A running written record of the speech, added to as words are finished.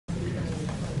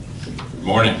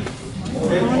Morning.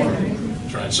 Morning.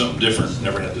 Trying something different.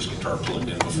 Never had this guitar plugged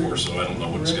in before, so I don't know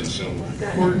what it's going to sound like.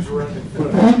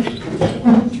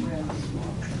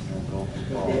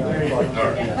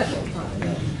 All right.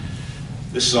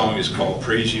 This song is called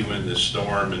Praise You in This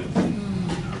Storm, and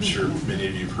I'm sure many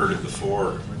of you have heard it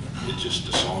before. It's just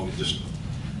a song that just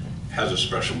has a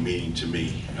special meaning to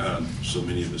me. So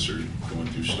many of us are going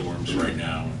through storms right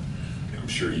now. I'm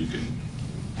sure you can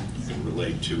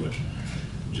relate to it.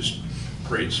 Just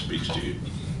pray it speaks to you.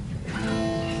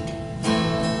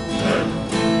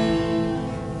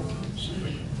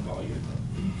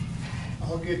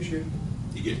 I'll get you.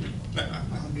 You get me?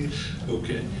 I'll get you.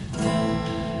 Okay.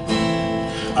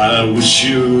 I was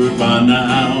sure by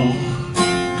now,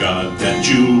 God, that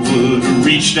you would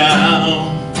reach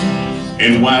down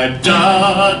and wiped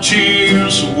our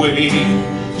tears away,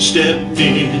 stepped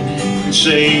in and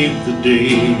saved the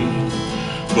day.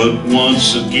 But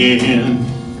once again,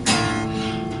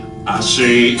 I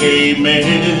say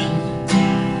amen,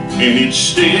 and it's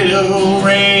still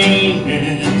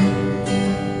raining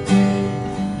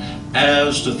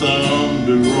as the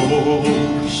thunder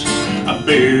roars. I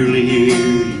barely hear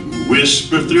you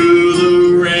whisper through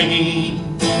the rain,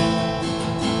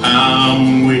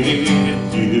 I'm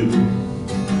with you.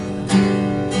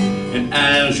 And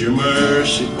as your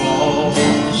mercy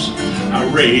falls, I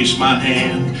raise my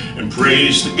hand and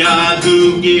praise the God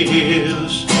who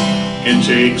gives and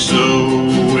takes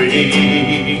away.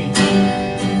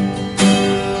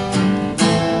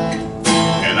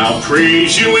 And I'll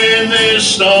praise you in this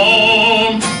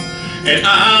storm, and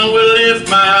I will lift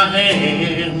my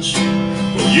hands,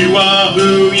 for you are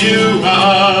who you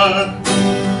are.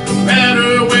 No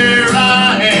matter where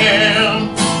I am,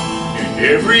 and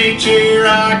every tear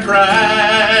I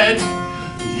cried,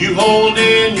 you hold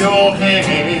in your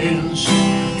hands.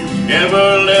 You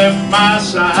never left my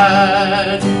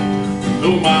side,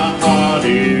 though my heart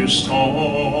is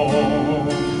torn.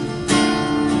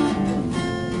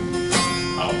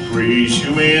 I'll praise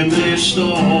you in this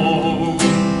storm.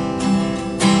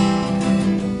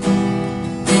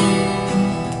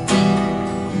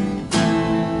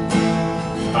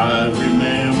 I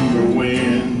remember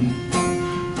when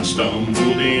I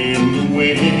stumbled in the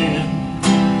wind.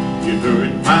 You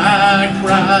heard my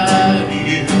cry to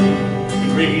you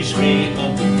and raised me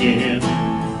up again.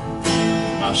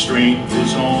 My strength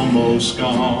is almost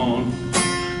gone.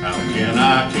 How can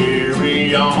I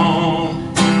carry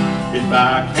on if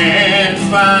I can't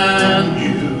find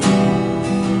you?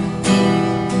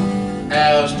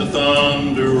 As the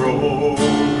thunder rolls,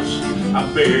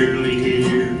 I barely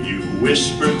hear you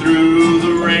whisper through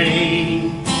the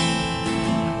rain,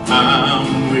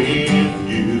 I'm with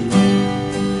you.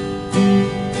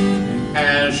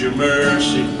 As your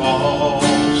mercy falls,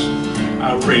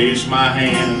 I raise my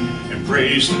hand and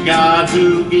praise the God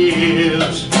who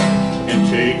gives and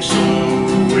takes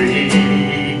away.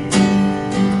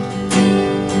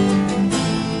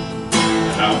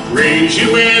 And I'll praise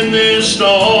you in this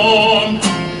storm,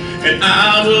 and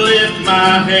I will lift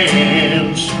my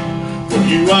hands, for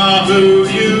you are who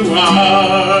you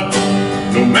are.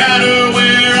 No matter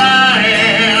where I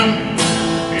am,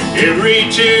 and every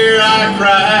tear I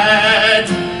cried,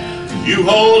 you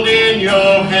hold in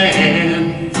your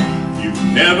hand. You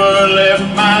never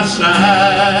left my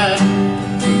side,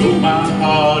 though my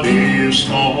heart is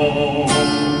torn.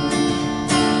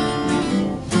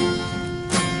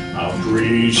 I'll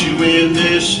praise you in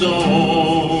this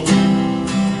storm.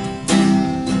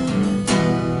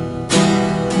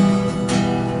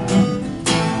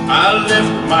 I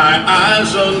lift my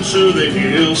eyes unto the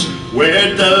hills.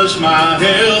 Where does my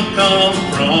help come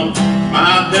from?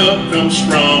 My help comes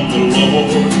from the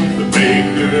Lord, the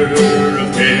maker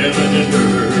of heaven and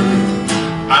earth.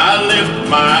 I lift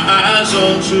my eyes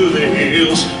unto the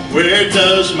hills. Where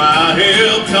does my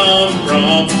help come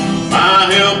from?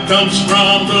 My help comes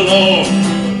from the Lord,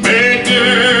 the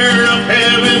maker of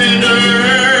heaven and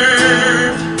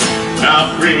earth.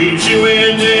 I'll praise you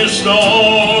in this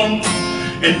storm,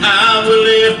 and I will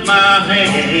lift my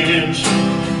hands,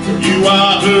 for you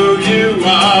are who you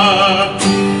are.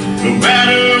 No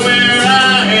matter where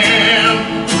I am,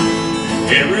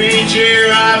 every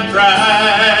tear I've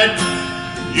cried,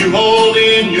 you hold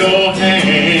in your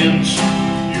hands.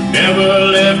 You never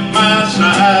left my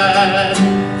side,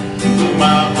 though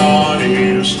my heart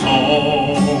is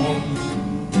torn.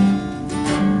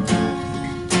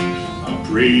 I'll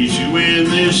praise you in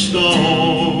this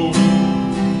storm.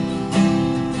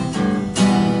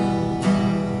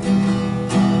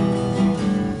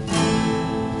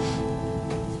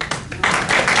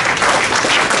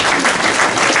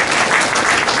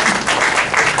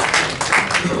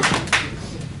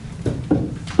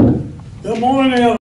 Good morning,